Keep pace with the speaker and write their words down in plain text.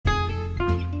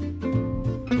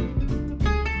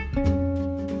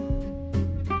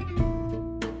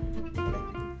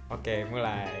Oke,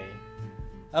 mulai.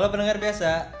 Halo pendengar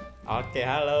biasa. Oke,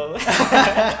 halo.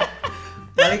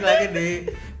 Balik lagi di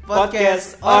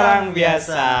Podcast Orang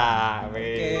Biasa.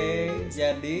 Oke,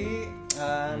 jadi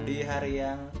di hari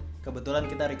yang kebetulan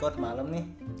kita record malam nih.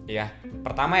 Iya,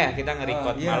 pertama ya kita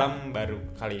nge-record Iya. malam baru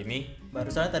kali ini.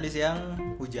 Barusan tadi siang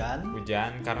hujan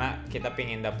Karena kita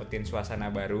pengen dapetin suasana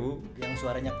baru, yang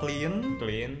suaranya clean.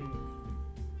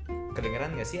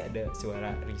 Kedengeran gak sih ada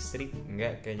suara listrik?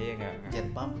 Enggak, kayaknya ya enggak. Jet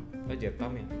pump. Oh, jet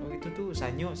pump ya? Oh, itu tuh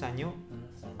sanyo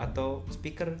atau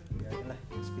speaker. Biarin lah,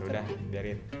 speaker. Udah,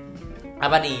 biarin.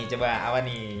 Apa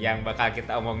nih yang bakal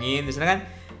kita omongin? Misalnya kan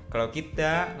kalau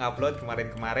kita ngupload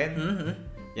kemarin-kemarin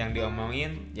yang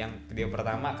diomongin, yang video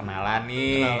pertama kenalan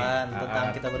nih.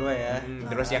 Tentang kita berdua ya.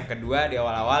 Terus yang kedua di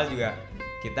awal-awal juga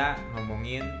kita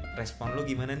ngomongin respon lu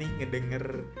gimana nih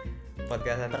ngedenger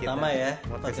podcastan pertama kita. ya.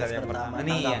 Podcast yang pertama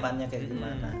nih. Tanggapannya kayak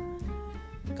gimana?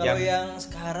 Kalau yang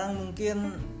sekarang mungkin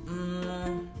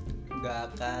nggak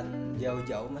akan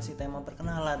jauh-jauh, masih tema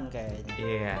perkenalan kayaknya.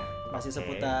 Iya. Masih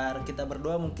seputar kita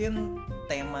berdua, mungkin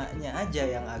temanya aja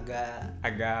yang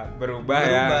agak berubah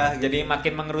ya. Gitu. Jadi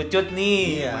makin mengerucut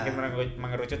nih. Iya. Makin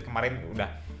mengerucut. Kemarin udah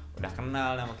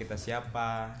kenal nama kita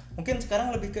siapa. Mungkin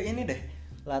sekarang lebih ke ini deh,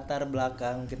 latar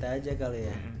belakang kita aja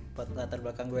kali ya. Latar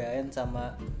belakang gue Ayan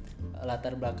sama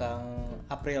latar belakang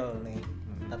April nih.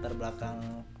 Latar belakang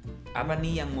Apa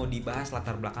nih yang mau dibahas?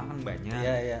 Latar belakang kan banyak.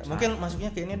 Iya. Mungkin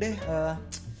masuknya ke ini deh,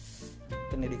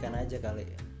 pendidikan aja kali.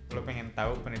 Lo pengen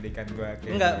tahu pendidikan gue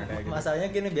kayak Enggak, gimana gitu? masalahnya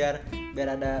gini biar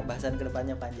ada bahasan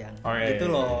kedepannya panjang. Oh, iya, gitu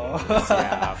loh.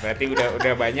 Siap. Berarti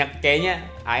udah banyak, kayaknya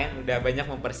Ayan udah banyak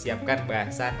mempersiapkan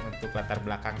bahasan untuk latar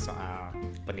belakang soal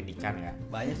pendidikan ya.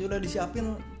 Banyak sih udah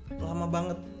disiapin lama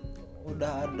banget.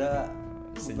 Udah ada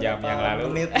Sejam yang lalu.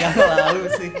 menit yang lalu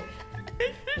sih.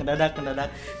 Ngedadak.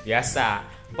 Biasa.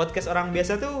 Podcast orang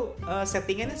biasa tuh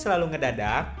settingannya selalu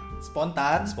ngedadak,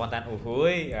 Spontan.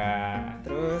 uhuy ya.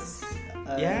 Terus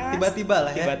Ya, tiba-tiba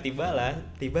lah ya.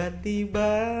 Tiba-tiba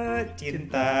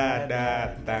cinta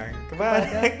datang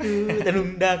kepadaku.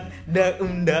 Tenundak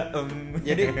daum.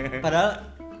 Jadi padahal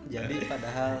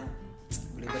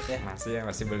belibet ya.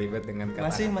 Masih belibet dengan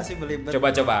kata. Masih belibet.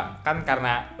 Coba kan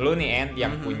karena lu nih End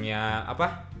yang punya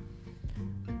apa?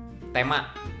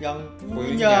 Tema yang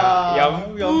punya.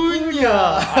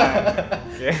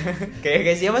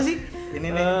 Kayak siapa sih? Ini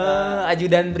nih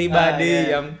ajudan pribadi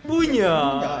iya. yang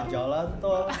punya. Jalan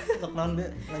tol. Untuk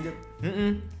lanjut.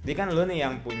 Jadi kan lu nih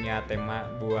yang punya tema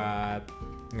buat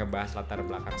ngebahas latar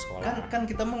belakang sekolah. Kan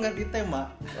kita mah nggak di tema.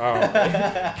 Oh.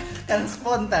 Kan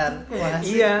spontan.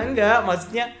 Iya, enggak,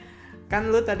 maksudnya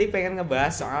kan lu tadi pengen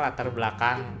ngebahas soal latar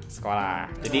belakang sekolah.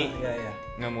 Jadi iya.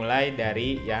 ngemulai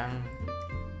dari yang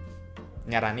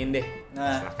nyaranin deh.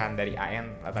 Nah. Silakan dari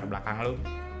AN latar belakang lu.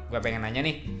 Gua pengen nanya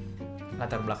nih,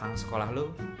 latar belakang sekolah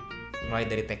lu mulai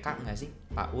dari TK nggak sih?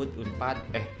 PAUD, Unpad,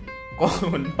 kok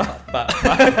Unpad, Pak?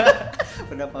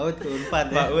 Udah PAUD ke Unpad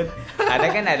ya. PAUD. Ada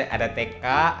kan ada TK,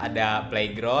 ada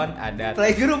playground, ada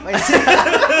playgroup aja.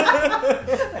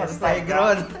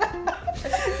 Playground.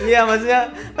 Iya,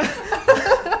 maksudnya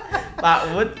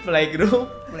PAUD, playgroup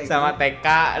sama TK,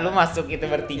 lu masuk itu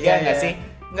bertiga nggak sih?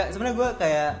 Nggak, sebenarnya gue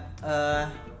kayak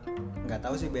nggak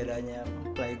tahu sih bedanya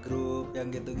playgroup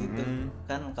yang gitu-gitu.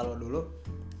 Kan kalau dulu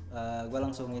gue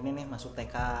langsung ini nih masuk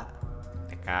TK.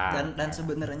 Dan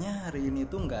sebenarnya hari ini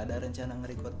tuh nggak ada rencana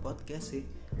nge-record podcast sih.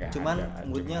 Cuman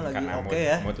moodnya lagi oke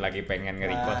ya. Mood lagi pengen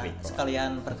nge-record.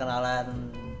 Sekalian perkenalan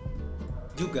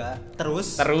juga.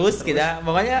 Terus kita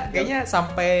pokoknya kayaknya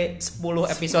sampai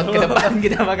 10 episode ke depan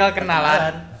kita bakal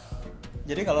kenalan.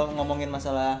 Jadi kalau ngomongin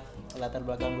masalah latar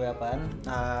belakang gue apaan?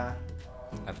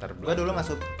 Latar belakang. Gue dulu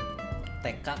masuk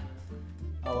TK.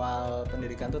 Awal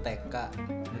pendidikan tuh TK.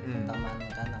 Taman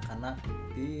kanak-kanak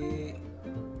di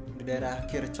daerah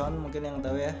Kircon, mungkin yang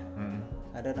tahu ya.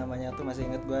 Ada namanya tuh, masih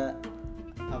inget gue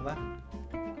apa?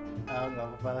 Nggak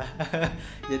apa-apa lah.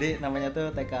 Jadi namanya tuh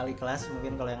TK Ali Kelas,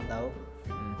 mungkin kalau yang tahu.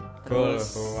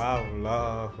 Terus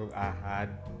Allahu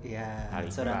Ahad. Iya, Ali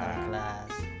seorang Kelas. Ali Kelas.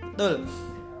 Betul.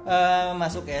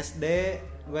 Masuk SD,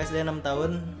 gue SD 6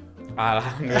 tahun.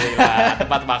 Alhamdulillah,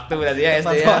 tepat waktu berarti ya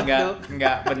SD ya,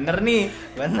 enggak bener nih.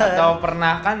 Bener. Atau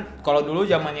pernah kan kalau dulu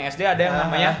zamannya SD ada yang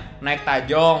namanya naik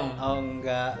tajong. Oh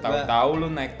enggak. Tahu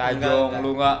lu naik tajong, Enggak.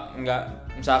 lu enggak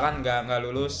misalkan enggak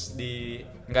lulus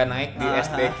enggak naik di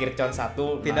SD Kircon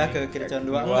 1, pindah ke Kircon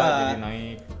 2 enggak. Jadi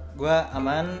naik. Gua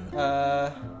aman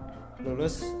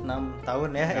lulus 6 tahun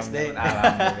ya SD.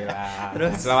 Alhamdulillah.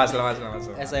 Terus selamat.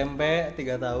 SMP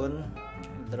 3 tahun.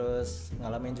 Terus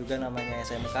ngalamin juga namanya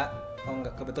SMK. Oh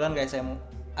enggak, kebetulan enggak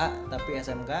SMA tapi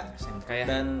SMK. SMK ya.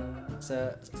 Dan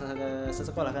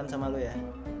sesekolah kan sama lu ya.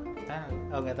 tahu.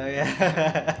 Oh nggak tahu ya.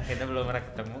 Kita belum pernah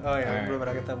ketemu. Oh ya, belum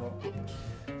pernah ketemu.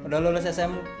 Udah lulus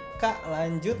SMK,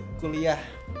 lanjut kuliah.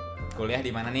 Kuliah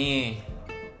di mana nih?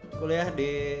 Kuliah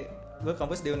di gue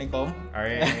kampus di Unicom.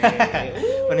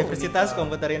 Unicom. Universitas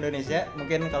Komputer Indonesia.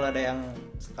 Mungkin kalau ada yang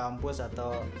kampus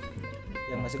atau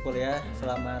yang masih kuliah,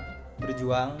 selamat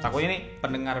berjuang. Takutnya nih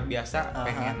pendengar biasa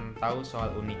pengen tahu soal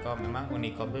Unicom. Memang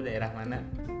Unicom tuh daerah mana?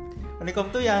 Unicom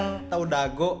tuh yang tahu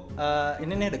Dago,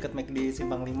 ini nih deket McD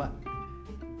Simpang 5.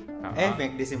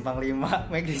 McD Simpang 5,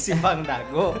 McD Simpang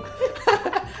Dago.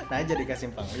 Nah jadi ke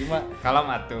Simpang 5. Kalau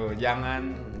atuh jangan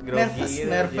grogi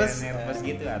nervous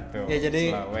gitu atuh. Ya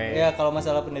jadi Selawe. ya kalau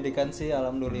masalah pendidikan sih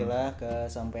alhamdulillah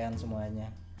kesampaian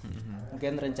semuanya.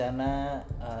 Mungkin rencana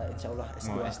insya Allah S2.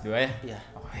 Mau S2 ya? Iya.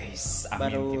 Amin.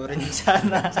 Baru Kita.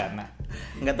 rencana.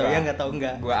 Nggak tahu Gua- nggak tahu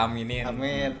nggak. Gua aminin.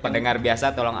 Amin. Pendengar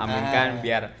biasa tolong aminkan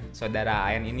biar saudara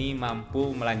Ayan ini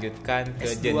mampu melanjutkan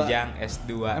ke S2. jenjang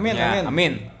S2. Amin, Ya, amin.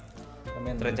 amin.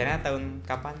 Amin. Rencananya tahun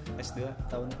kapan S2?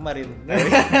 Tahun kemarin.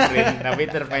 Tapi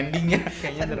terpending ya,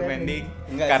 kayaknya terpending.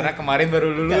 Enggak Karena sih. kemarin baru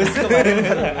lulus. Kemarin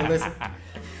baru lulus.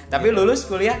 Tapi lulus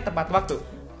kuliah tepat waktu.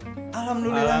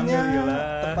 Alhamdulillahnya Alhamdulillah.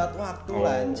 tepat waktu,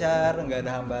 lancar, nggak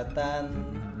ada hambatan.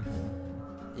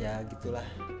 Ya gitulah,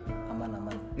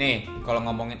 aman-aman. Nih, kalau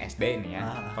ngomongin SD nih ya,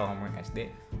 Ah. kalau ngomongin SD,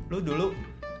 lu dulu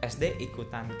SD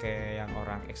ikutan kayak yang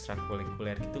orang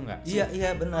ekstrakurikuler gitu nggak sih?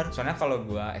 Iya benar. Soalnya kalau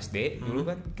gua SD dulu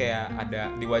kan kayak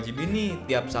ada diwajibin nih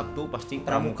tiap Sabtu pasti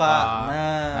Pramuka. pramuka.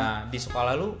 Nah. Nah, di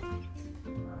sekolah lu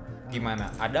gimana?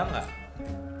 Ada nggak?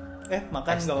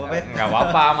 Makan nggak apa-apa. Ya? Nggak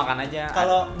apa-apa, makan aja.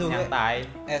 Kalau dulu nyantai.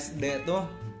 SD tuh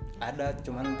ada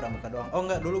cuman pramuka doang. Oh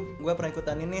enggak, dulu gue pernah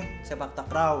ikutan ini sepak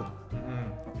takraw.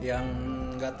 Yang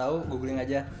nggak tahu googling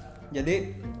aja.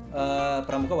 Jadi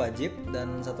pramuka wajib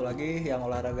dan satu lagi yang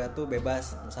olahraga tuh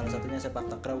bebas. Salah satunya sepak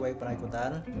takraw gue pernah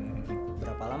ikutan.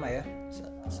 Berapa lama ya?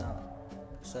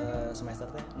 Semester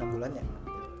teh 6 bulan ya.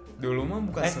 Dulu mah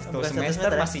bukan satu bukan semester,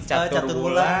 ya? masih catur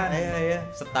bulan. Iya.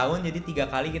 Setahun jadi 3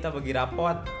 kali kita bagi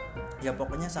rapot. Ya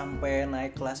pokoknya sampai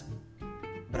naik kelas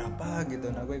berapa gitu.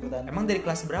 Nah gue ikutan. Emang dari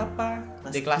kelas berapa?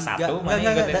 Dari kelas 1 tiga. mana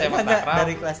Enggak, ikutin sepak takraw?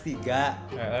 dari kelas 3.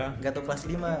 Heeh. Enggak tahu kelas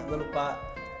 5, gue lupa.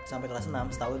 Sampai kelas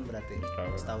 6 setahun berarti.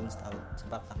 Setahun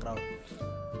sepak takraw.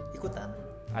 Ikutan.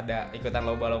 Ada ikutan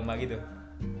lomba-lomba gitu?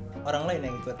 Orang lain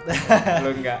yang ikut. Lu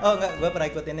enggak? Oh enggak, gue pernah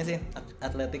ikut ini sih,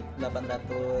 atletik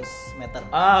 800 meter.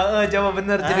 Coba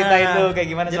bener ceritain tuh kayak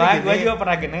gimana. Jadi Soalnya gue gini. juga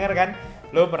pernah denger kan,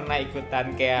 lu pernah ikutan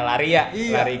kayak lari ya?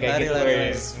 Iya, lari kayak gitu. lari.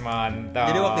 Wes, mantap.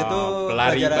 Jadi waktu itu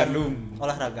pelari pelajaran Bandung.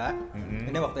 olahraga.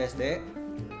 Ini waktu SD.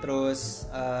 Terus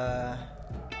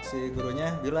si gurunya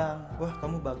bilang, wah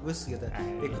kamu bagus gitu,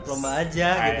 ikut lomba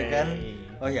aja gitu kan.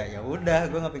 Oh ya udah,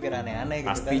 gue nggak pikir aneh-aneh gitu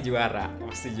Pasti kan. juara,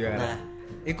 pasti juara. Nah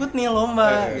ikut nih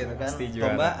lomba gitu kan, pasti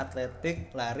juara. lomba atletik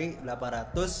lari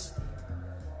 800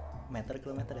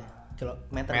 kilometer ya.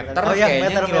 Kilometer. Meter Oh ya, kayaknya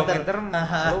meter. kilometer.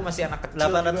 Aha. Lu masih anak kecil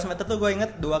 800 juga. meter tuh gue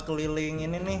inget 2 keliling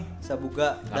ini nih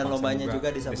Sabuga dan Lapang lombanya Sabuga. juga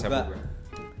di Di Sabuga. Sabuga.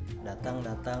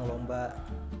 Datang lomba.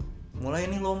 Mulai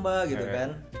nih lomba gitu kan.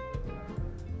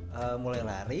 Mulai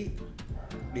lari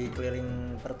di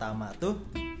keliling pertama tuh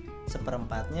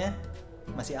seperempatnya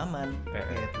masih aman.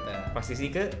 Gitu.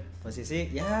 Posisi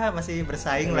ya masih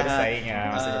bersaing lah. Bersaing ya,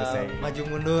 masih bersaing. Maju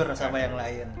mundur sama yang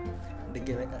lain. Di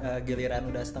giliran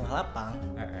udah setengah lapang,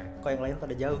 kok yang lain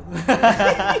pada jauh.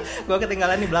 Gua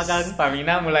ketinggalan di belakang.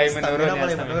 Stamina mulai menurun.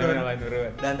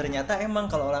 menurun. Dan ternyata emang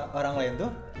kalau orang lain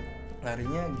tuh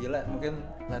larinya gila, mungkin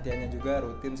latihannya juga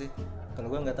rutin sih. Kalau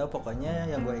gua nggak tahu, pokoknya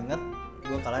yang gua inget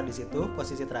gua kalah di situ,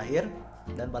 posisi terakhir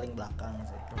dan paling belakang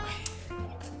sih.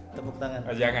 Tepuk tangan.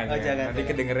 Jangan. Nanti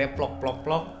kedengernya plok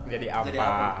jadi apa? Jadi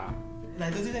apa? Nah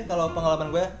itu sih kalau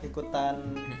pengalaman gue ikutan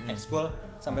ekskul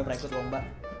sampai pernah ikut lomba.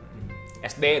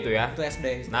 SD itu ya. Itu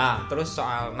SD. Nah, terus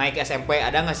soal naik SMP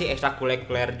ada nggak sih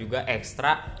ekstrakurikuler juga?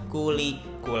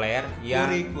 Ekstrakurikuler yang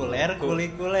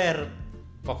Kulikuler.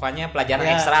 pokoknya pelajaran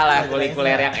Ya, ekstra lah, pelajaran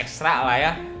kulikuler ekstra. yang ekstra lah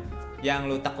ya. Yang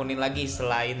lu tekunin lagi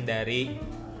selain dari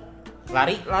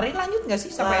lari lanjut nggak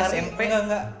sih sampai SMP?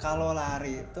 Enggak. Kalau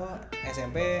lari itu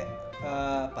SMP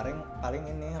paling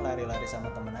ini lari-lari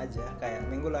sama temen aja. Kayak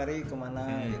minggu lari kemana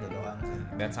gitu doang sih.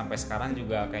 Dan sampai sekarang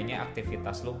juga kayaknya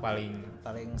aktivitas lu paling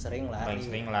Sering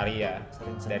lari. ya.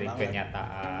 Sering Dari banget.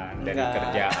 kenyataan, dari Enggak.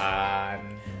 kerjaan.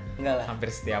 Enggak lah. Hampir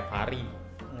setiap hari.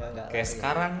 Enggak Kayak lari.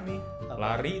 sekarang nih, Apa?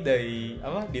 lari dari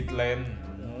Deadline.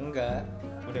 Enggak.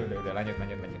 Udah lanjut.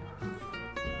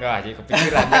 Enggak, jadi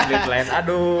kepikiran Deadline.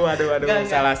 Aduh. Enggak.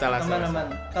 Salah. Teman-teman,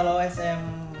 kalau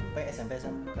SMP, SMP,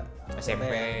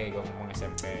 gue ngomong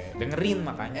SMP. Dengerin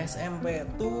makanya. SMP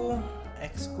tuh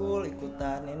ekskul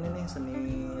ikutan ini nih seni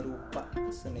rupa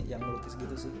lupa seni yang melukis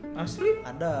gitu sih. Asli?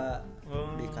 Ada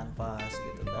di kanvas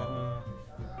gitu kan.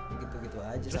 Gitu-gitu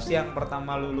aja. Terus sama. yang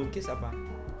pertama lu lukis apa?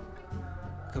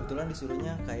 Kebetulan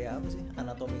disuruhnya kayak apa sih?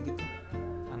 Anatomi gitu.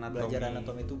 Belajar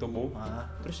anatomi tubuh.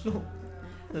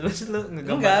 Terus lu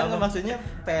ngegambar enggak maksudnya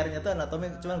PR-nya tuh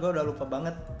anatomi, cuman gue udah lupa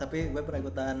banget. Tapi gue pernah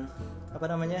ikutan apa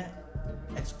namanya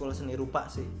ekskul seni rupa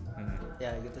sih.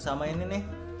 Ya gitu. Sama ini nih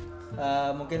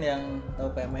mungkin yang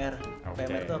tahu PMR.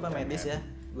 PMR itu apa? PMR. Medis ya.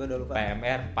 Gue udah lupa.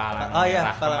 PMR Palang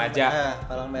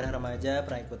Merah Remaja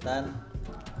pernah ikutan.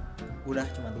 Udah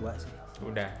cuma 2 sih.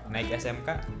 Udah naik SMK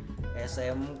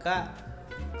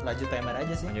lanjut PMR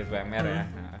aja sih. Lanjut PMR ya.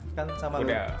 Kan sama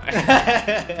udah.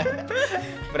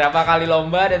 Berapa kali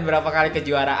lomba dan berapa kali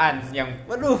kejuaraan yang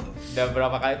udah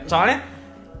berapa kali. Soalnya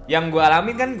yang gue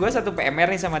alamin kan gue satu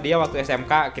PMR nih sama dia waktu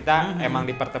SMK. Kita emang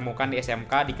dipertemukan di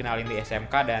SMK, dikenalin di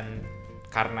SMK, dan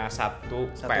karena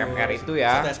satu PMR itu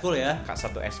ya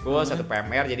satu eskul satu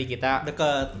PMR, jadi kita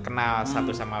deket kenal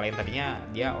satu sama lain. Tadinya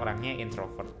dia orangnya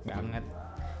introvert banget,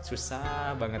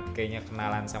 susah banget kayaknya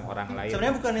kenalan sama orang lain.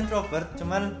 Sebenarnya bukan introvert,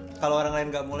 cuman kalau orang lain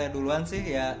nggak mulai duluan sih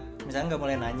ya, misalnya nggak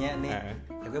mulai nanya nih,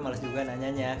 ya gue malas juga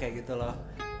nanyanya kayak gitu loh.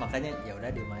 Makanya ya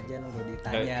udah diem aja nunggu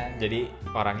ditanya. Jadi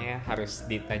orangnya harus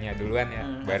ditanya duluan ya,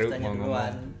 baru mau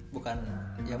ngomong. Bukan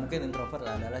ya mungkin introvert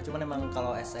lah adalah, cuman emang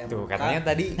kalau SMK tuh katanya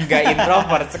tadi nggak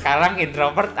introvert, sekarang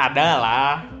introvert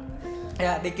adalah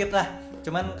ya dikit lah.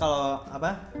 Cuman kalau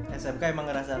SMK emang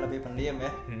ngerasa lebih pendiam ya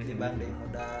dibanding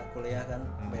udah kuliah kan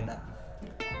beda.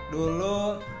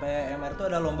 Dulu PMR tuh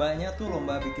ada lombanya tuh,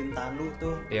 lomba bikin tandu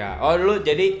tuh. Ya, dulu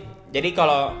jadi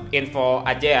kalau info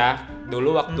aja ya,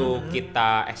 dulu waktu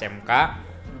kita SMK,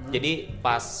 jadi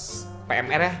pas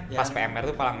PMR ya, pas PMR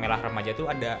tuh Palang Merah Remaja tuh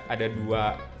ada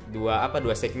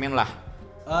dua segmen lah.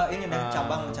 Ini nih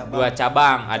cabang. Dua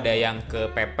cabang, ada yang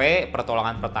ke PP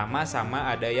pertolongan pertama,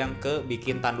 sama ada yang ke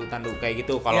bikin tandu-tandu kayak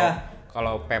gitu.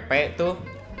 Kalau PP tuh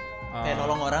kayak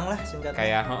nolong orang lah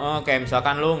singkatnya. Kayak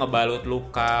misalkan lu ngebalut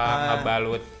luka,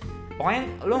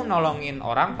 pokoknya lu nolongin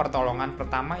orang pertolongan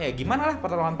pertama ya gimana lah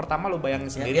pertolongan pertama, lu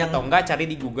bayangin sendiri atau enggak cari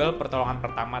di Google pertolongan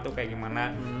pertama tuh kayak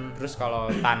gimana. Terus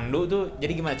kalau tandu tuh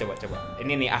jadi gimana coba.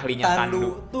 Ini nih ahlinya tandu. Tandu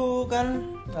tuh kan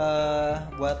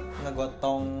buat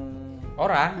ngegotong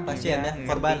orang pasien ya,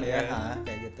 korban ya.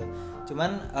 Kayak gitu.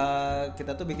 Cuman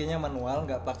kita tuh bikinnya manual,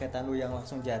 nggak pakai tandu yang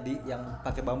langsung jadi, yang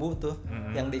pakai bambu tuh,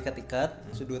 yang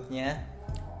diikat-ikat sudutnya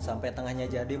sampai tengahnya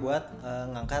jadi buat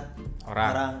ngangkat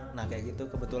orang. Nah kayak gitu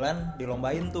kebetulan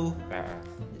dilombain tuh.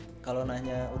 Kalau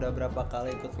nanya udah berapa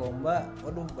kali ikut lomba,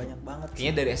 waduh banyak banget.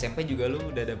 Kayaknya dari SMP juga lu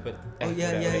udah dapet.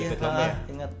 Iya.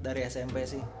 Ingat dari SMP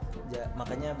sih.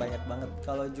 Makanya banyak banget.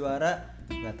 Kalau juara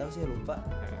nggak tahu sih, lupa.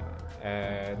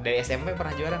 Dari SMP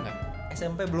pernah juara nggak?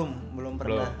 SMP belum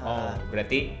pernah.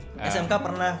 Berarti SMK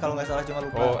pernah kalau nggak salah, cuma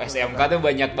lupa. SMK tuh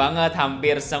banyak banget,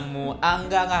 hampir semua.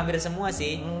 Enggak hampir semua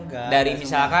sih. Dari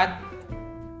misalkan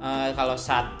kalau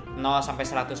 0 sampai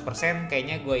 100%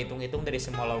 kayaknya gue hitung-hitung dari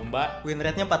semua lomba. Win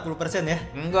rate-nya 40% ya?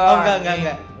 Enggak.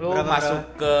 Lu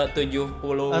masuk ke 70%.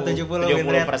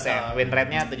 Win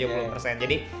rate-nya 70%.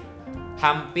 Jadi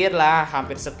hampir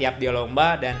setiap dia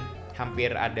lomba dan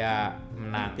hampir ada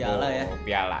menang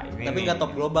piala ini. Tapi nggak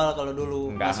top global kalau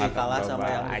dulu, masih kalah sama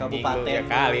yang di kabupaten. Ya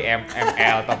kali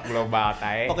ML top global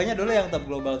tae. Pokoknya dulu yang top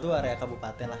global tuh area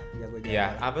kabupaten lah, jago-jago.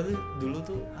 Iya, apa tuh dulu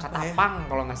tuh Katapang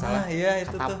kalau nggak salah. Iya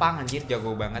itu Katapang tuh. Anjir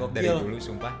jago banget. Gokil. Dari dulu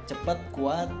sumpah. Cepet,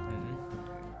 kuat.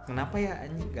 Kenapa ya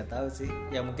anjir? Nggak tahu sih.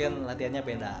 Ya mungkin latihannya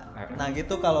beda. Nah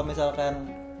gitu kalau misalkan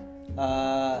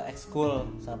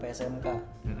ekskul sampai SMK.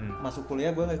 Masuk kuliah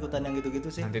gue gak ikutan yang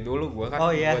gitu-gitu sih. Nanti dulu gue kan.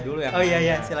 Gue dulu yang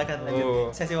iya silakan lanjut.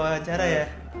 Sesi wawancara ya.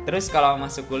 Terus kalau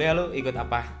masuk kuliah lu ikut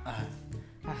apa?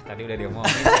 Tadi udah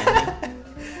diomongin.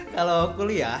 Kalau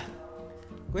kuliah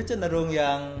gue cenderung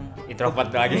yang introvert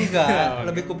lagi. Enggak,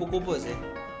 lebih kupu-kupu sih.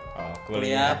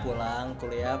 Kuliah pulang.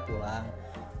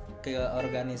 Ke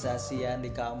organisasian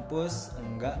di kampus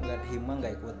enggak hima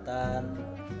enggak ikutan.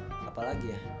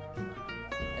 Apalagi ya?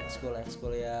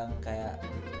 Ekskul yang kayak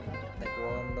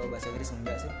taekwondo, bahasa Inggris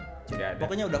enggak sih.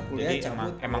 Pokoknya udah kuliah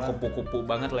cabut. Emang kupu-kupu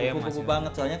banget lah ya Mas. Kupu-kupu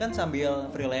banget, soalnya kan sambil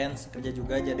freelance kerja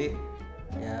juga, jadi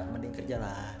ya mending kerja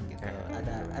lah gitu.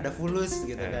 Ada fulus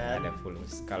gitu kan. Ada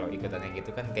fulus. Kalau ikutan yang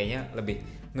gitu kan kayaknya lebih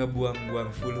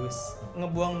ngebuang-buang fulus.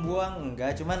 Ngebuang-buang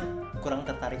enggak, cuman kurang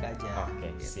tertarik aja.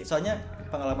 Sip. Soalnya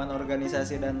pengalaman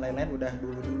organisasi dan lain-lain udah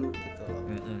dulu gitu loh.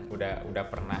 Udah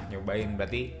pernah nyobain,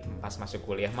 berarti pas masuk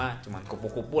kuliah mah cuman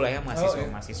kupu-kupu lah ya,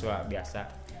 mahasiswa biasa.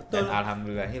 Betul. Dan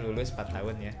alhamdulillah lulus 4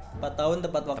 tahun ya. 4 tahun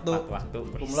tepat waktu. Tepat waktu.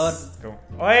 Cum laude.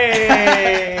 Woi,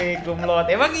 cum laude.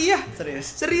 Emang iya?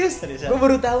 Serius. Gue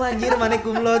baru tahu anjir mana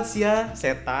cum laude sih ya.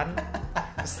 Setan.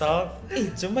 Kesel.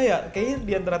 Coba ya, kayaknya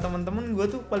di antara teman-teman gue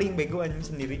tuh paling bego anjing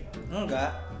sendiri.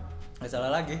 Enggak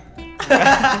salah lagi.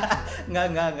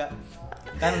 Enggak.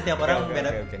 Kan tiap orang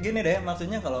beda. Okay. Gini deh,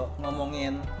 maksudnya kalau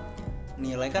ngomongin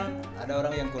nilai kan ada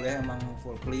orang yang kuliah emang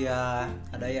full kuliah,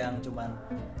 ada yang cuman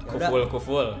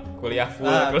kuliah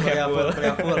full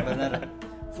benar.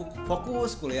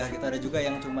 Fokus kuliah gitu, ada juga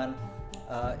yang cuman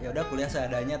ya udah kuliah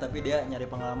seadanya tapi dia nyari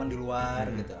pengalaman di luar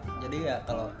gitu. Jadi ya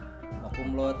kalau mau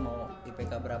cum laude mau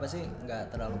IPK berapa sih nggak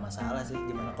terlalu masalah sih,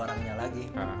 gimana ke orangnya lagi.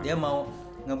 Dia mau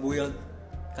nge-build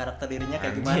karakter dirinya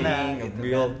kayak gimana gitu.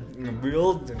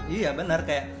 Nge-build. Iya benar,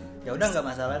 kayak ya udah nggak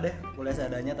masalah deh kuliah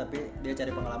seadanya tapi dia cari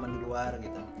pengalaman di luar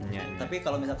gitu. Ya. Tapi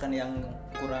kalau misalkan yang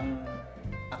kurang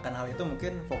akan hal itu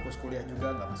mungkin fokus kuliah juga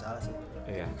nggak masalah sih.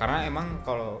 Iya, karena emang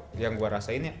kalau yang gua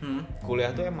rasain ya kuliah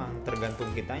tuh emang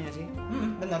tergantung kitanya sih.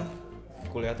 Benar.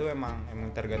 Kuliah tuh emang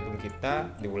tergantung kita,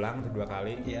 diulang 2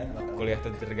 kali. Iya, kuliah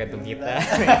tuh tergantung kita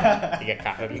 3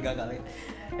 kali.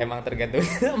 Emang tergantung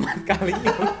 4 kali.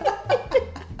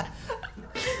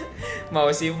 Mau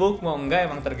sibuk mau enggak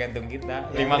emang tergantung kita.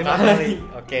 5 kali.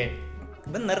 Oke.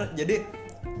 Bener. Jadi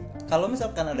kalau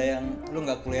misalkan ada yang lu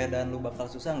nggak kuliah dan lu bakal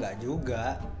susah, nggak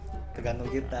juga. Tergantung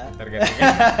kita. 6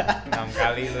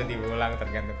 kali lu diulang,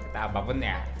 tergantung kita apapun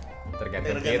ya.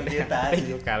 Tergantung kita.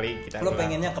 7 kali kita. Lu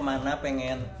pengennya kemana,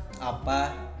 pengen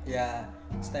apa, ya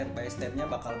step by stepnya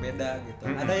bakal beda gitu.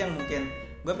 Ada yang mungkin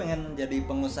gue pengen jadi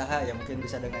pengusaha, ya mungkin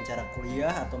bisa dengan cara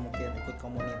kuliah atau mungkin ikut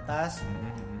komunitas.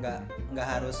 Nggak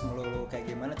harus melulu kayak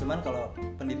gimana, cuman kalau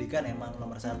pendidikan emang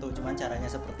nomor 1, cuman caranya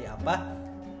seperti apa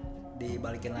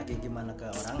dibalikin lagi gimana ke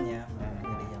orangnya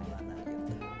pilih yang mana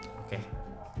gitu. Oke.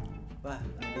 Wah,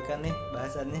 pendidikan nih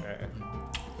bahasannya.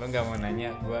 Lo nggak mau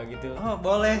nanya gue gitu? Oh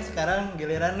boleh, sekarang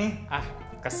giliran nih.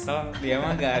 Kesel, dia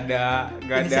mah nggak ada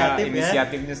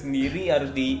inisiatifnya sendiri, harus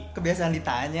kebiasaan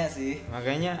ditanya sih.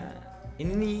 Makanya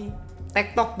ini nih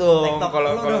TikTok dong.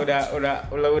 Kalau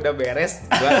udah beres,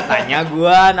 gua tanya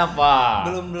napa?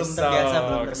 Belum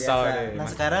terbiasa. Nah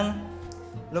sekarang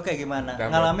lu kayak gimana?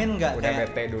 Ngalamin nggak? Udah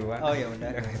bete duluan. Oh ya udah.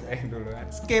 Bete duluan.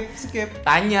 Skip.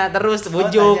 Tanya terus,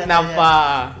 bujuk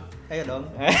napa? Ayo dong.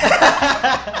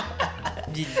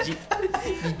 Jijik.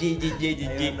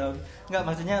 Ayo dong. Nggak,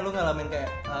 maksudnya lu ngalamin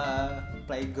kayak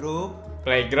playground.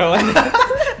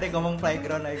 Dia ngomong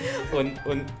playground aja.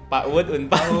 Unpad.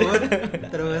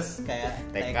 Terus kayak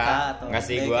TK atau nggak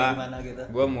sih, gitu.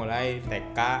 Gua mulai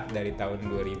TK dari tahun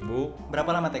 2000. Berapa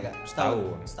lama TK?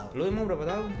 Setahun. Lu emang berapa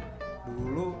tahun?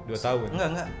 Dulu 2 tahun.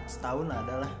 Enggak, setahun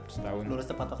adalah. Setahun. Lulus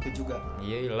tepat waktu juga.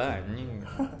 Iya lah anjing.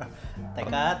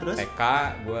 TK terus? TK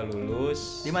gua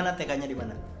lulus. Di mana TK-nya di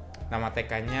mana? Nama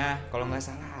TK-nya kalau nggak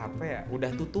salah apa ya?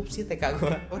 Udah tutup sih TK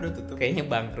gua. Oh, udah tutup. Kayaknya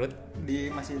bangkrut.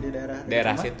 Masih di daerah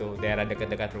rumah? Situ, daerah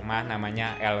dekat-dekat rumah,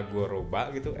 namanya El Goroba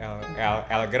gitu,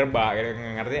 El Gerba gitu,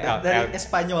 ngerti? Dari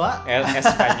Espanyola?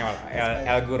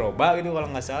 El Goroba gitu kalau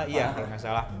nggak salah. Iya, kalau nggak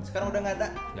salah. Sekarang udah nggak ada?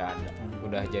 Nggak ada.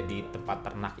 Udah jadi tempat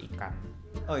ternak ikan.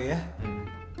 Oh iya?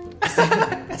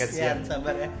 Kasihan,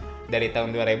 sabar ya. Dari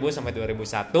tahun 2000 sampai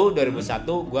 2001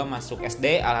 gua masuk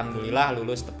SD, alhamdulillah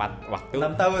lulus tepat waktu.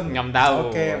 6 tahun.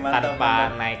 Oke, mantap,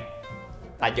 tanpa naik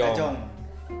tajong.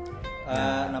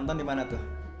 6 tahun di mana tuh?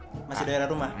 Masih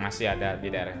daerah rumah? Masih ada di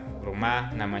daerah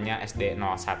rumah, namanya SD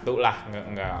 01 lah,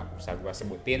 enggak usah gua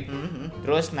sebutin.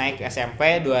 Terus naik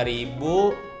SMP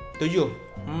 2007.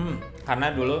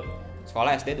 Karena dulu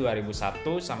sekolah SD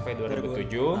 2001 sampai 2007.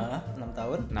 6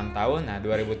 tahun. Nah,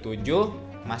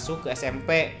 2007 masuk ke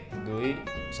SMP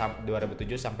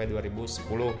 2007 sampai 2010.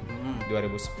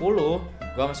 2010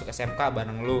 gua masuk SMK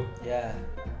bareng lu. Ya.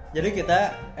 Jadi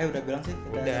kita udah bilang sih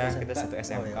kita satu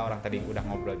SMK. Orang tadi udah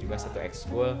ngobrol juga satu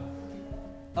ekskul.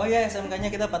 Oh ya, SMK-nya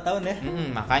kita 4 tahun ya.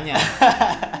 Makanya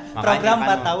program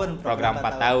 4 tahun. Program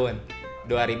 4 tahun.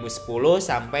 2010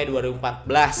 sampai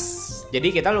 2014. Jadi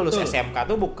kita lulus SMK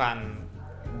tuh bukan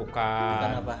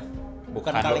apa?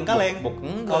 Bukan kaleng-kaleng.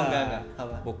 Enggak.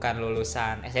 Apa? Bukan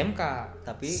lulusan SMK,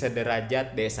 tapi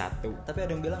sederajat D1. Tapi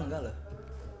ada yang bilang enggak loh.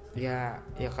 Ya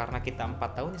karena kita 4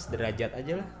 tahun sederajat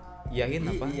aja lah. Iyain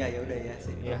apa? Iya, ya udah ya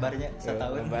sih. Lebarnya 1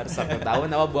 tahun. Lebar 1 tahun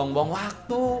apa buang-buang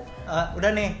waktu.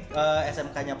 Udah nih,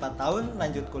 SMK-nya 4 tahun,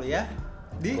 lanjut kuliah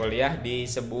di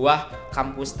sebuah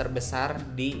kampus terbesar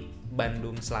di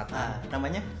Bandung Selatan.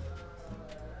 Namanya?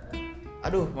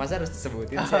 Aduh, masa harus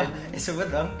disebutin sih? Sebut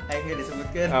dong, ayo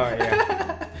disebutkan. Oh iya.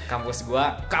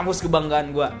 Kampus kebanggaan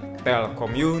gua,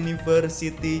 Telkom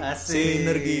University. Asik.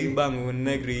 Sinergi bangun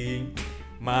negeri.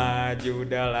 maju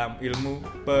dalam ilmu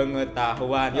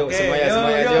pengetahuan. Yuk Oke, semuanya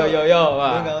yo.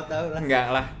 Lu nggak tahu lah. Enggak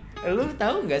lah. Lu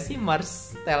tahu nggak sih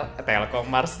Mars Telkom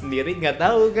Mars sendiri nggak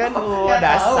tahu kan? Oh Ya,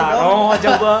 dasar. tahu Oh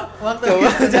coba. Waktu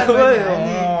coba.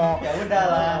 Ya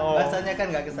udahlah, bahasanya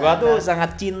kan nggak kesana. Gua tuh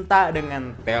sangat cinta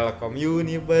dengan Telkom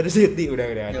University. Udah.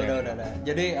 Ya udah.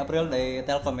 Jadi April dari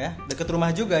Telkom ya, deket rumah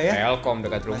juga ya. Telkom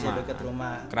dekat rumah. Masih deket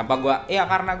rumah. Kenapa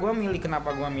gua milih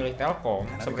Telkom?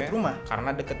 Karena Sebenarnya deket rumah. Karena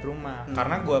deket rumah.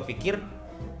 Karena gua pikir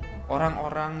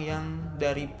orang-orang yang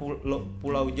dari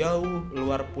pulau jauh,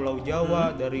 luar Pulau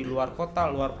Jawa, dari luar kota,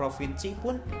 luar provinsi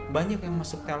pun banyak yang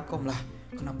masuk Telkom lah.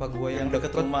 Kenapa gua yang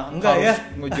deket rumah enggak ya?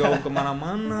 Ngejauh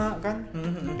kemana-mana kan?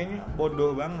 Kayaknya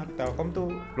bodoh banget. Telkom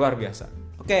tuh luar biasa.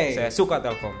 Oke. Saya suka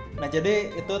Telkom. Nah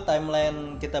jadi itu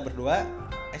timeline kita berdua.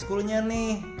 Ekskulnya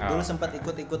nih, Oh. dulu sempat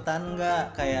ikut-ikutan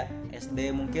nggak? Kayak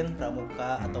SD mungkin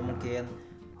pramuka atau mungkin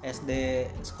SD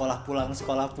sekolah pulang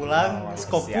skopul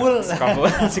Skopul.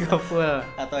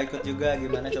 atau ikut juga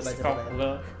gimana coba ceritain.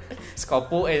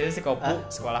 Skopu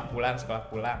sekolah pulang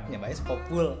Ya baik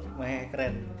skopul, meh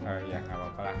keren. Oh iya nggak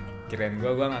apa-apa lah. Kirain gue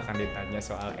nggak akan ditanya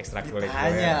soal ekstrakurikuler.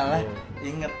 Ditanya lah,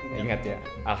 ingat ya.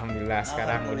 Alhamdulillah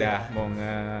sekarang udah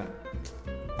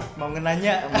mau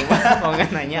nanya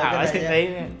apa sih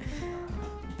tadi?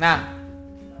 Nah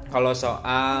kalau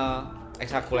soal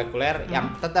ekstrakurikuler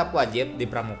yang tetap wajib di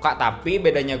pramuka, tapi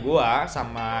bedanya gua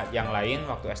sama yang lain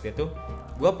waktu SD tuh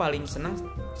gua paling seneng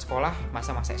sekolah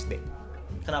masa-masa SD.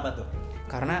 Kenapa tuh?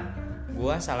 Karena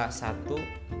gua salah satu,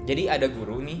 jadi ada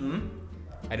guru nih,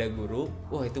 ada guru,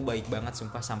 wah itu baik banget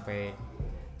sumpah sampai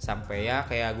ya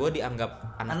kayak gua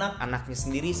dianggap anaknya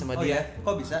sendiri sama dia. Ya?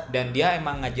 Kok bisa? Dan dia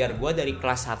emang ngajar gua dari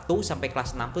kelas 1 sampai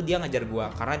kelas 6 tuh dia ngajar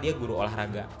gua karena dia guru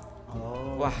olahraga.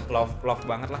 Oh. Wah, love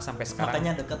banget lah sampai sekarang.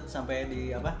 Makanya deket sampai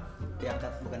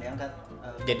diangkat, bukan diangkat.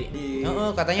 Jadi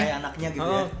katanya kayak anaknya gitu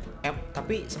ya.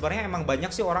 Tapi sebenarnya emang banyak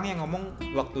sih orang yang ngomong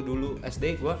waktu dulu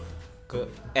SD gua ke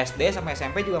SD sampai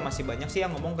SMP juga masih banyak sih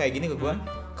yang ngomong kayak gini ke gua.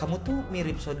 Kamu tuh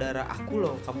mirip saudara aku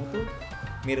loh.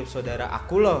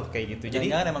 Kayak gitu.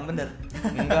 Jadi jangan emang bener.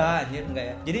 Enggak, anjir. Enggak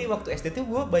ya. Jadi waktu SD tuh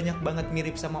gua banyak banget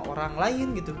mirip sama orang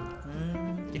lain gitu.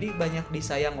 Jadi banyak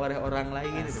disayang oleh orang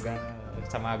lain gitu kan.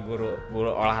 Sama guru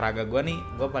olahraga gue nih,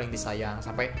 gue paling disayang.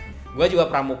 Sampai gue juga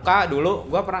pramuka dulu,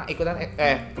 gue pernah ikutan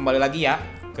kembali lagi ya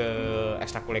ke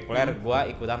ekstrakurikuler, gue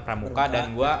ikutan pramuka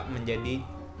dan gue menjadi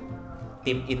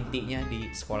tim intinya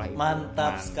di sekolah itu.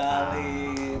 Mantap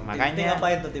sekali. Makanya tim inti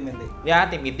ngapain tuh tim inti? Ya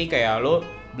tim inti kayak lo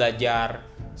belajar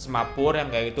semapur yang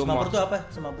kayak gitu. Semapur tuh apa?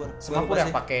 Semapur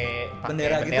yang pakai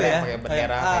bendera gitu ya? pakai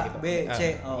bendera A, kayak gitu. B, C.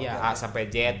 Iya, A sampai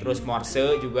Z, terus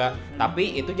Morse juga.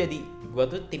 Tapi itu jadi gue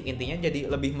tuh tim intinya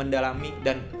jadi lebih mendalami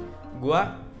dan gue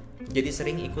jadi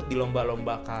sering ikut di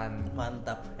lomba-lombakan.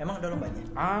 Mantap. Emang ada lombanya?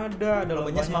 Ada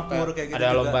lombanya semapur kayak gitu.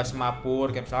 Ada juga. lomba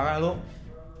semapur kayak misalnya lu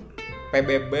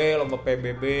lomba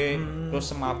PBB, terus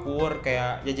semapur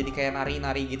kayak ya jadi kayak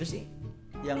nari-nari gitu sih.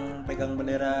 Yang pegang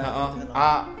bendera gitu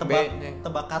kan.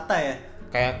 Tebak kata ya?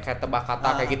 Kayak tebak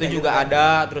kata kayak gitu kayak juga gitu.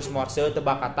 ada, terus Morse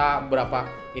tebak kata berapa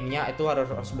ininya itu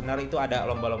harus benar, itu ada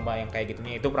lomba-lomba yang kayak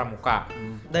gitunya, itu pramuka.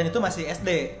 Dan itu masih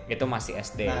SD. Itu masih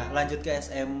SD. Nah, lanjut ke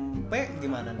SMP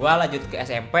gimana? Gua lanjut ke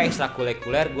SMP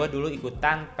ekstrakurikuler, gua dulu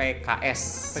ikutan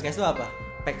PKS. PKS itu apa?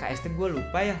 PKS itu gua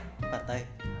lupa ya. Partai.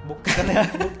 Bukan.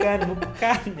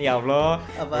 Ya Allah.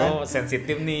 Apaan? Bro,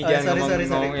 sensitif nih, Oh,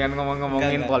 jangan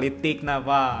ngomongin Enggak. politik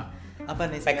kenapa? Apa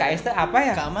nih? PKS itu apa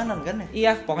ya? Keamanan kan ya?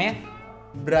 Iya, pokoknya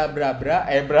bra.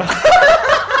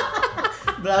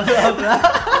 Bla bla bla.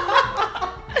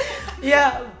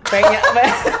 Iya,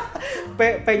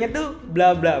 P-nya tuh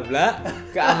bla bla bla,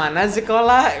 keamanan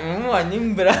sekolah.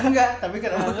 Anjing bra. Enggak, tapi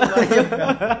kenapa kembali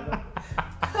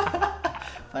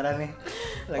parah nih.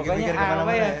 Lagi Pokoknya mikir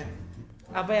kemana-mana ya.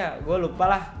 Apa ya? Gue lupa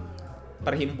lah.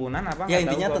 Perhimpunan apa? Ya nggak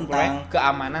intinya tahu, tentang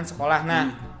keamanan sekolah.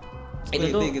 Nah, itu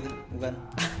tuh gitu, bukan?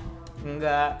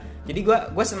 enggak. Jadi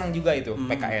gue senang juga itu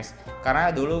PKS. Karena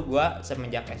dulu gue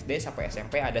semenjak SD sampai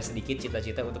SMP ada sedikit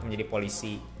cita-cita untuk menjadi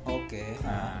polisi. Oke.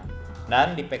 Nah,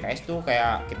 dan di PKS tuh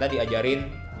kayak kita diajarin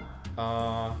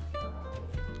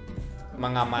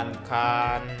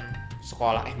mengamankan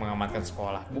sekolah,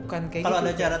 bukan kayak kalau gitu.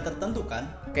 ada acara tertentu kan?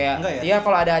 Kayak enggak ya? iya,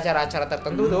 kalau ada acara-acara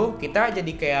tertentu tuh kita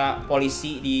jadi kayak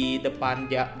polisi di depan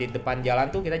jalan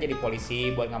tuh, kita jadi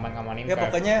polisi buat ngaman-ngamanin Ya,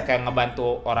 pokoknya kayak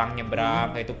ngebantu orang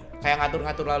nyebrang kayak itu, kayak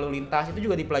ngatur-ngatur lalu lintas. Itu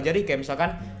juga dipelajari kayak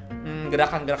misalkan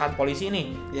gerakan-gerakan polisi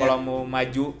nih. Kalau mau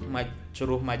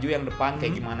suruh maju yang depan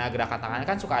kayak gimana gerakan tangannya,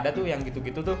 kan suka ada tuh yang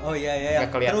gitu-gitu tuh. Oh iya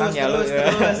Kayak kelihatan terus.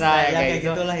 Nah, ya, kayak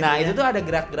gitu. Gitulah, Nah, itu tuh ada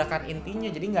gerak-gerakan intinya.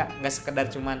 Jadi nggak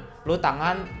sekedar cuman lu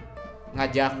tangan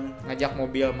ngajak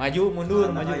mobil maju mundur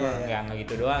maju nggak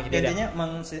gitu doang. Jadi intinya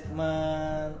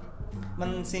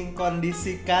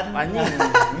mensinkondisikan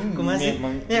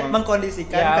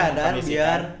mengkondisikan keadaan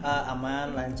biar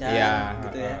aman lancar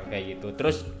gitu ya. Kayak gitu.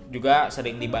 Terus juga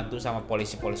sering dibantu sama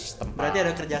polisi-polisi setempat. Berarti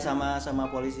ada kerjasama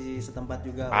sama polisi setempat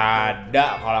juga?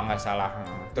 Ada kalau nggak salah.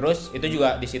 Terus itu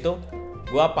juga di situ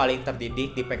gue paling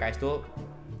terdidik di PKS tuh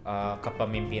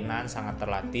kepemimpinan sangat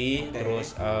terlatih.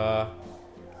 Terus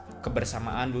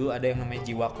kebersamaan, dulu ada yang namanya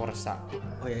jiwa korsa.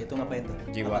 Oh ya, itu ngapain tuh?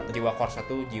 Jiwa korsa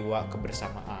tuh jiwa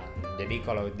kebersamaan. Jadi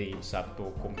kalau di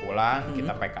satu kumpulan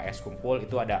kita PKS kumpul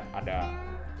itu ada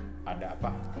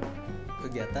apa?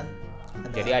 Kegiatan.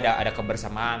 Jadi ada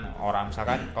kebersamaan. Orang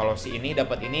misalkan kalau si ini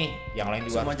dapat ini, yang lain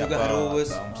juga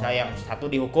harus. Misalnya yang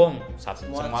satu dihukum,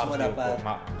 semua harus dapat.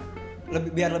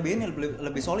 Biar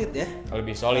lebih solid ya.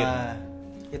 Lebih solid. Nah,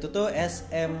 itu tuh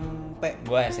SMP.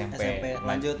 Gua SMP.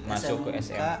 Lanjut masuk ke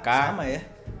SMK. Sama ya.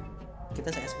 Kita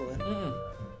se-ekskul kan.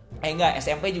 Enggak,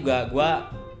 SMP juga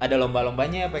gua ada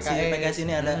lomba-lombanya PKS. PKS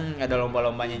ini ada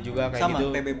lomba-lombanya juga kayak sama,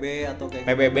 gitu. Sama PBB atau kayak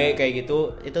PBB gitu. Kayak gitu.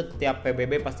 Itu tiap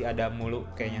PBB pasti ada mulu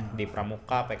kayaknya. Di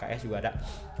Pramuka PKS juga ada.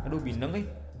 Aduh bindeng euy.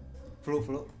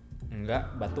 Flu. Enggak,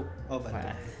 batuk. Oh, batuk.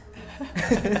 Nah.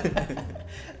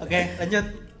 Oke, lanjut.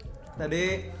 Tadi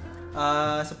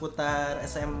seputar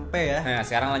SMP ya. Nah,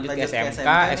 sekarang lanjut ke SMK,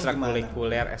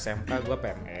 ekstrakurikuler SMK gue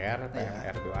PMR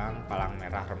doang, palang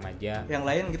merah remaja. Yang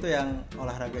lain gitu yang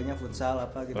olahraganya futsal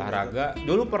apa gitu. Olahraga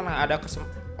dulu pernah ada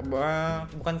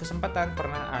bukan kesempatan,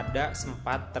 pernah ada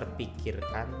sempat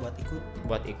terpikirkan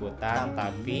buat ikutan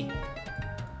tapi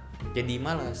jadi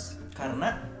malas.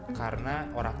 Karena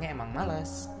orangnya emang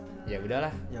malas. Ya udahlah,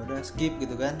 skip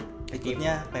gitu kan.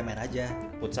 Ikutnya PMR aja.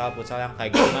 Futsal yang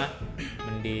kayak gitu mah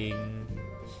mending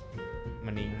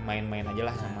main-main aja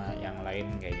lah sama yang lain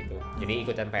kayak gitu. Jadi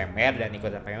ikutan PMR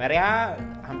ya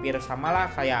hampir sama lah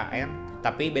kayak AN,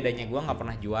 tapi bedanya gue nggak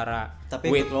pernah juara. Tapi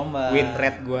ikut lomba. Win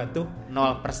rate gue tuh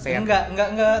 0%. Enggak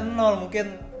 0,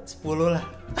 mungkin 10 lah.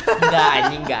 Enggak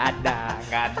anjing, enggak ada.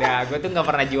 Gue tuh nggak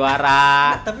pernah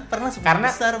juara. Tapi pernah 10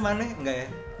 besar mana? Enggak ya?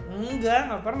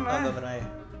 Nggak pernah. Enggak pernah ya.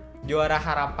 Juara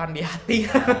harapan di hati.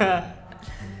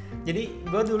 Jadi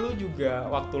gue dulu juga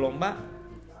waktu lomba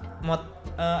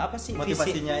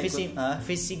motivasinya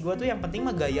visi gue tuh yang penting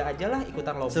mah gaya aja lah,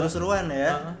 ikutan lomba seru-seruan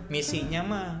ya. Misinya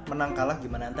mah menang kalah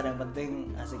gimana ntar, yang penting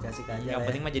asik-asik aja. Yang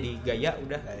penting mah jadi gaya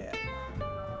udah.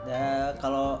 Ya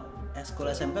kalau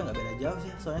ekskul SMK nggak beda jauh sih,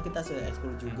 soalnya kita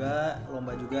ekskul juga,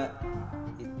 lomba juga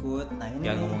ikut. Nah ini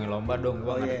jangan ngomongin lomba dong,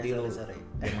 gua ngerti lu.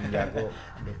 Emang jago.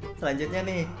 Selanjutnya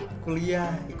nih kuliah,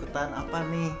 ikutan apa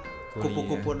nih?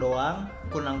 Kupu-kupu doang,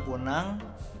 kunang-kunang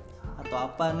atau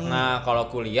apa nih? Nah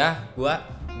kalau kuliah gua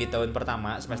di tahun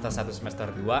pertama semester 1 semester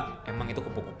 2 emang itu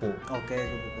kupu-kupu. Oke,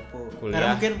 kupu-kupu. Kuliah.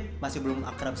 Karena mungkin masih belum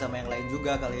akrab sama yang lain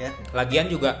juga kali ya. Lagian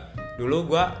juga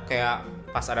dulu gua kayak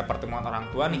pas ada pertemuan orang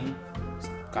tua nih,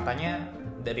 katanya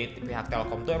dari pihak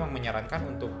Telkom tuh emang menyarankan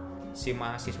untuk si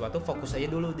mahasiswa tuh fokus aja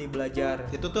dulu di belajar.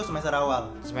 Itu tuh semester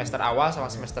awal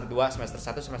sama semester 2, semester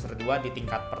 1, semester 2 di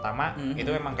tingkat pertama itu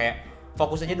memang kayak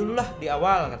fokus aja dulu lah di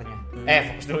awal katanya.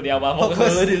 Fokus dulu di awal, fokus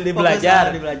dulu di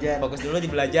belajar. Fokus dulu di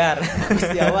belajar.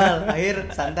 Fokus di awal, akhir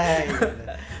santai.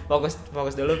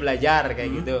 Fokus dulu belajar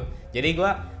kayak gitu. Jadi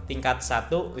gua tingkat 1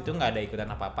 itu nggak ada ikutan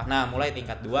apa-apa. Nah mulai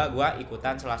tingkat 2 gue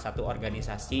ikutan salah satu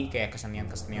organisasi kayak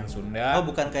kesenian Sunda. Oh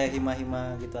bukan kayak hima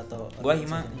gitu atau? Gue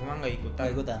hima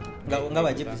nggak ikutan. Nggak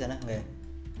wajib di sana nggak ya?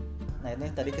 Nah ini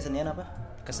tadi kesenian apa?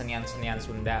 Kesenian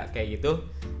Sunda kayak gitu.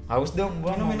 Haus dong,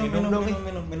 gue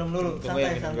minum dulu.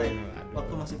 Santai.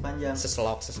 Waktu masih panjang.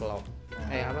 Seselok.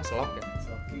 Nah. Apa selok ya?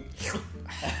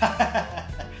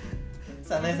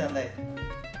 Santai.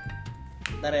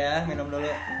 Ntar ya, minum dulu.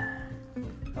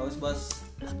 Haus bos.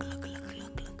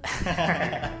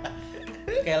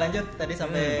 Oke lanjut, tadi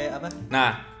sampai apa?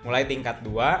 Nah mulai tingkat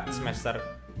 2 semester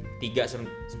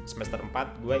 3 semester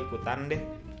 4 gue ikutan deh.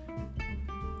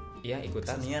 Iya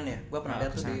ikutan kesenian ya, gue pernah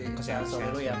lihat tuh di kesenian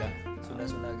dulu ya,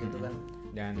 Sunda gitu kan.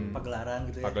 Dan pagelaran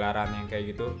gitu ya. Pagelaran yang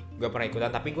kayak gitu gue pernah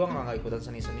ikutan, tapi gue nggak ikutan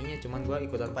seninya, cuman gue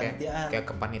ikutan kayak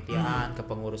kepanitiaan,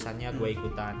 kepengurusannya gue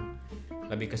ikutan.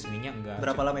 Lebih ke seninya enggak.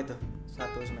 Berapa lama itu?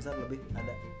 1 semester lebih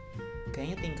ada?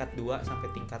 Kayaknya tingkat 2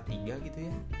 sampai tingkat 3 gitu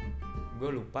ya.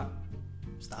 Gue lupa.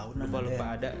 Setahunan.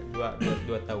 Lupa ada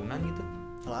 2 tahunan gitu.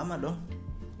 Lama dong.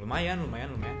 Lumayan.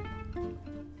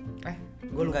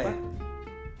 Gue lupa.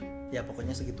 Ya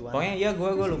pokoknya segituan. Pokoknya ya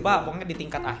gue lupa. Pokoknya di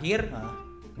tingkat akhir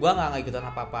Gua nggak ikutan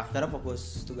apa-apa. Karena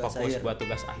fokus tugas Fokus akhir. buat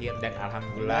tugas akhir dan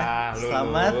alhamdulillah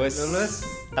Selamat lulus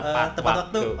tepat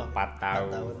waktu. 4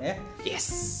 tahun. Ya. Yes.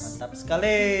 Mantap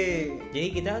sekali. Jadi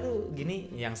kita tuh gini,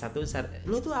 yang satu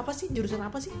lu tuh apa sih, jurusan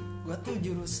apa sih? Gua tuh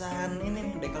jurusan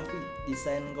ini DKV,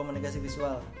 desain komunikasi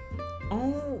visual.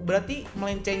 Oh, berarti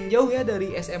melenceng jauh ya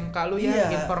dari SMK lu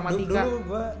ya, Iya, informatika. Dulu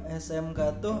gua SMK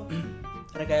tuh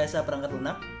rekayasa perangkat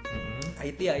lunak.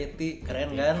 IT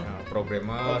keren kan?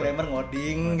 Programmer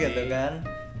ngoding gitu kan.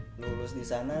 Lulus di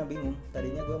sana bingung.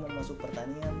 Tadinya gua mau masuk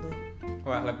pertanian tuh.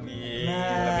 Wah, lebih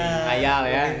ngayal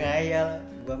ya. Lebih ngayal.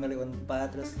 Gua milih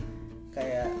Unpad terus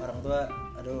kayak orang tua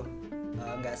aduh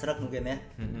nggak seret mungkin ya.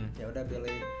 Ya udah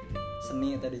pilih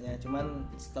seni tadinya. Cuman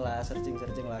setelah searching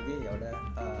lagi ya udah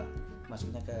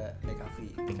masuknya ke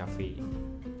DKV.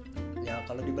 Ya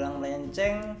kalau dibilang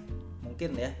melenceng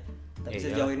mungkin ya. Tapi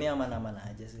sejauh ini aman-aman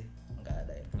aja sih. Nggak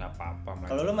ada ya. Nggak apa-apa.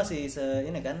 Kalau lu masih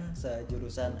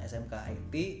sejurusan SMK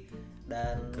IT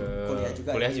dan kuliah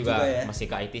juga ya. Masih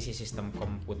ke IT sih, sistem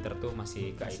komputer tuh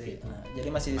masih ke IT. Jadi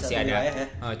masih satu ada wilayah ya.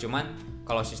 Cuman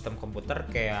kalau sistem komputer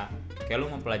kayak lu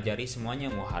mempelajari semuanya,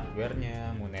 mau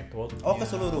hardware-nya, mau network-nya,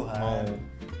 keseluruhan.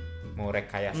 mau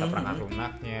rekayasa perangkat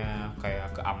lunaknya,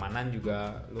 kayak keamanan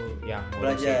juga lu yang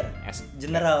belajar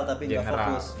general tapi nggak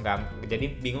fokus. Jadi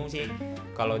bingung sih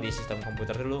kalau di sistem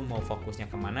komputer lu mau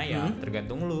fokusnya kemana ya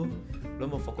tergantung lu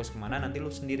mau fokus kemana, nanti lu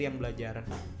sendiri yang belajar.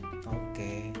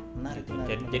 Oke, menarik.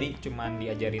 Jadi cuman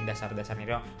diajarin dasar-dasarnya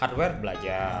doang. Hardware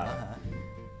belajar.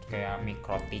 Kayak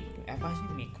mikrotik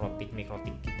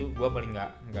gitu, gua paling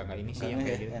nggak ini sih yang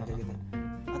kayak gitu.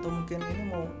 Atau mungkin ini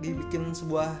mau dibikin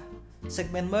sebuah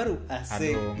segmen baru.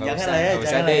 Asik. Jangan lah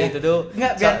ya. Itu tuh.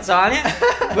 Nggak, soalnya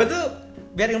gue tuh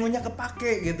biar ilmunya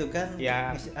kepake gitu kan.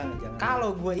 Ya.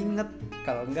 Kalau gue inget,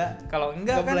 kalau enggak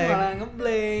kan malah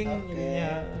ngeblank.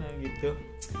 Jadinya gitu.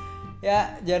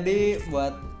 Ya, jadi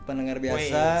buat pendengar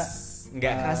biasa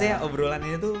nggak kerasa ya obrolan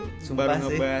ini tuh baru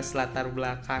ngebahas latar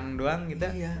belakang doang kita.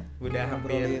 Iya.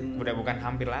 Udah bukan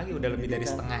hampir lagi, udah lebih dari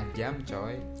setengah jam,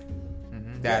 coy.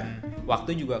 Dan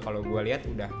waktu juga kalau gue lihat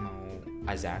udah mau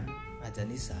azan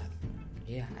Isya.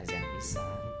 Iya, azan Isya.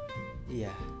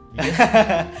 Iya.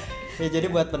 Ya, jadi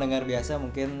buat pendengar biasa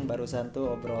mungkin barusan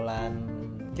tuh obrolan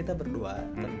kita berdua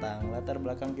tentang latar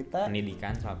belakang kita,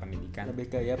 soal pendidikan. Lebih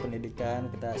ke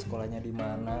pendidikan, kita sekolahnya di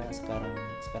mana, sekarang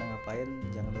ngapain,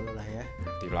 jangan dulu lah ya.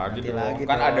 Nanti lagi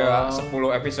kan dong. Ada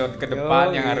 10 episode ke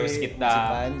depan yang harus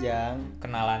kita panjang.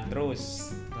 Kenalan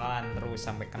terus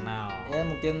sampai kenal. Ya,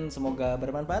 mungkin semoga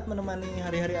bermanfaat menemani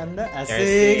hari-hari Anda.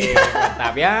 Asik.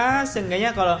 Mantap ya,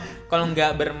 seenggaknya kalau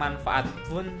nggak bermanfaat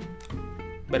pun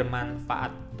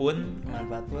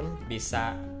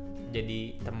bisa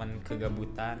jadi teman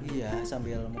kegabutan. Iya,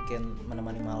 sambil mungkin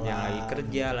menemani malam. Yang lagi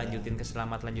kerja, lanjutin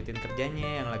kerjanya.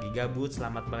 Yang lagi gabut,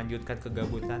 selamat melanjutkan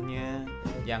kegabutannya.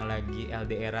 Yang lagi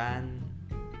LDRan,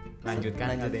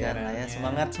 lanjutkan LDRan-nya. Ya.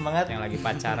 Semangat. Yang lagi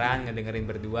pacaran, ngedengerin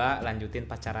berdua, lanjutin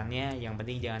pacarannya. Yang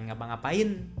penting jangan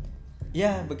ngapa-ngapain.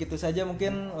 Ya, begitu saja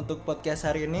mungkin untuk podcast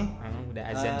hari ini.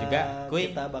 Udah azan juga,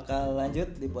 kuy. Kita bakal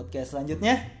lanjut di podcast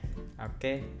selanjutnya.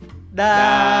 Oke.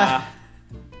 Dah.